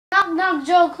Knock knock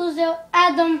joke. Who's there?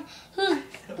 Adam.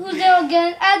 Who's there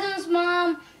again? Adam's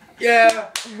mom. Yeah.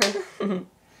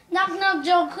 Knock knock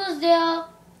joke. Who's there?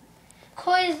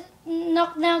 Coy's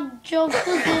knock knock joke.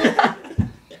 Who's there?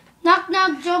 Knock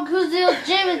knock joke. Who's there?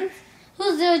 Jared.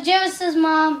 Who's there? Jairus'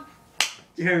 mom.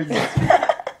 Jared.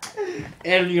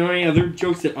 Adam, do you know any other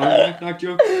jokes that aren't knock knock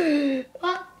jokes?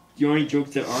 What? Do you know any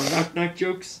jokes that are knock knock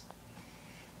jokes?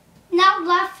 Not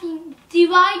laughing.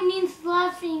 Divide means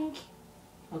laughing.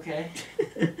 Okay.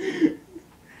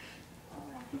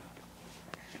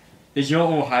 Did you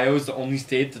know Ohio is the only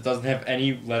state that doesn't have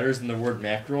any letters in the word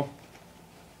mackerel?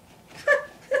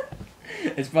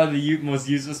 It's probably the most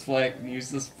useless flag. No.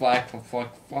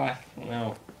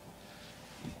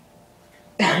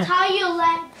 I'll tie your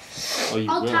leg. Oh, you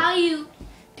I'll will. tie you.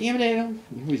 Damn it, Adam.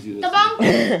 You always do The this. bump.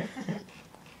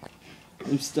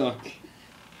 I'm stuck.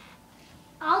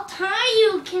 I'll tie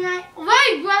you. Can I?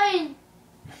 Wait, Brian.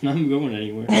 I'm not going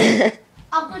anywhere.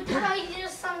 I'll go tie you to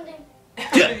something.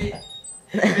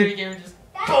 Baby gamer just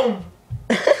boom.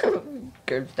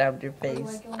 Curves down your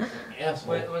face. Yes.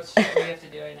 What do we have to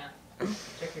do right now?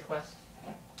 Check your quest.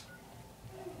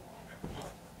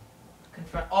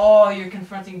 Confront. Oh, you're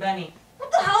confronting Benny.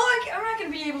 What the hell? I'm not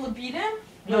gonna be able to beat him.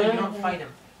 No, you don't fight him.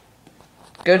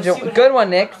 Good, Let's see what good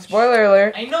one, happens. Nick. Spoiler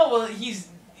alert. I know. Well, he's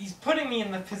putting me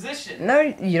in the position. No,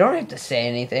 you don't have to say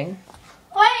anything.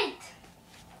 Wait.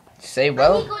 Just say,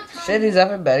 well, shit, he's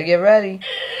up. I better get ready.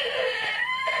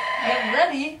 Get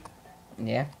ready.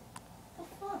 Yeah, What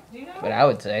the fuck, dude? what I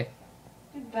would say.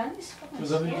 Dude, Benny's fucking Did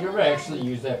you scary. ever actually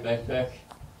use that backpack?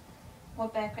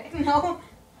 What backpack? No.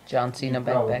 John Cena You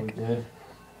probably backpack. did.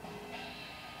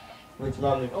 Which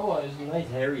mom like, oh, it's a nice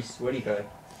hairy sweaty guy.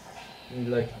 And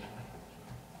you're like,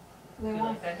 They You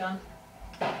want like that gun?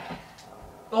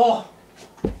 Oh.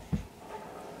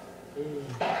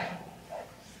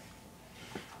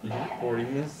 you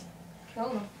recording this? kill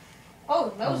them.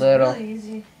 Oh, that A was little. really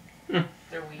easy. They're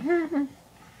weak.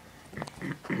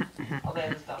 Oh,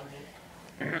 that is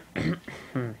dominated.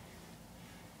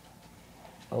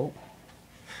 Oh,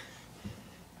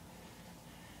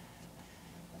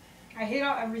 I hate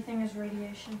how everything is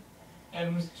radiation.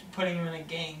 Adam's putting him in a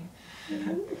gang.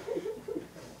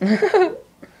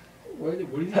 What do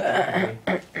you think?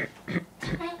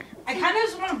 I kind of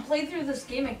just want to play through this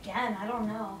game again. I don't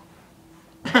know.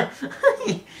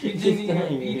 You didn't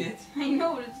even beat it. I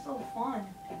know, but it's so fun.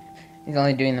 he's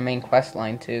only doing the main quest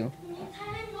line too.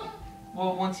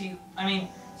 Well, once he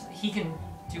can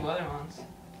do other ones.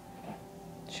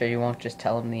 Sure, you won't just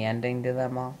tell him the ending to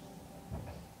them all.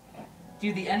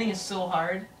 Dude, the ending is so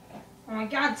hard. Oh my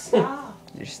god, stop.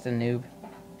 You're just a noob.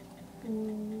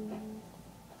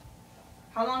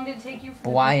 How long did it take you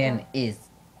for Brian is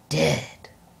dead.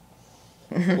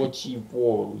 What she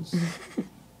was.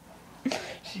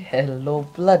 She had a low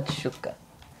blood sugar.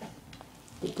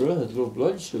 The girl has low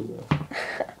blood sugar.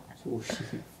 So she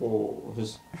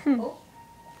was. Oh.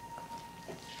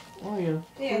 Oh yeah.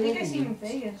 Hey, I think I see him in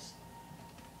Vegas.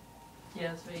 Yeah,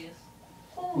 that's Vegas.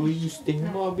 Will Holy you shit. stay my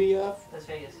BF? That's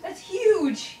Vegas. That's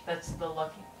huge. That's the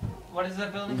Lucky. What is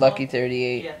that building Lucky called?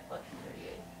 38. Yeah, Lucky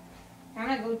 38. I'm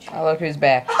gonna go check. Oh, look who's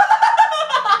back.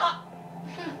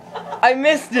 I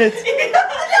missed it.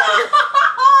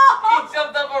 He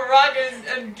jumped up a rock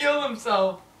and killed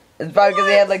himself. It's probably because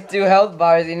he had like 2 health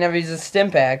bars. He never uses stim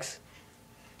packs.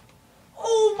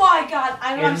 Oh my god,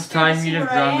 I'm And not it's scared to time see you to where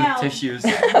I drown am. the tissues.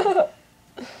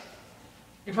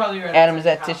 You're probably right. Adam, is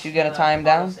that tissue gonna tie him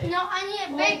down? No, I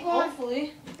need a Well, big one.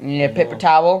 hopefully. You need a paper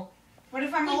towel. What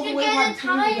if I'm We all the should way get one a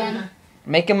tie again?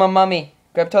 Make him a mummy.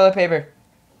 Grab toilet paper.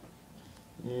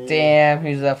 Damn,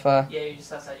 who's that for? Yeah, you're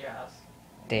just outside your house.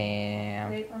 Damn.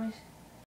 Wait, let me see.